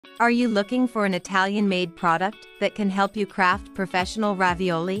Are you looking for an Italian-made product that can help you craft professional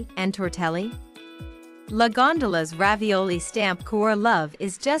ravioli and tortelli? LaGondola's ravioli stamp CUORE Love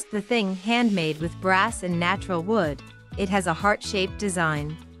is just the thing, handmade with brass and natural wood. It has a heart-shaped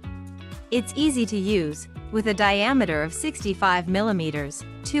design. It's easy to use, with a diameter of 65 millimeters,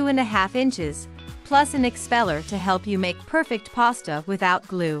 2.5 inches, plus an expeller to help you make perfect pasta without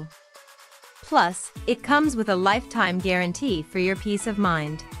glue. Plus, it comes with a lifetime guarantee for your peace of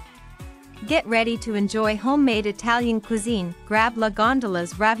mind. Get ready to enjoy homemade Italian cuisine. Grab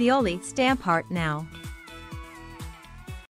LaGondola's ravioli stamp art now.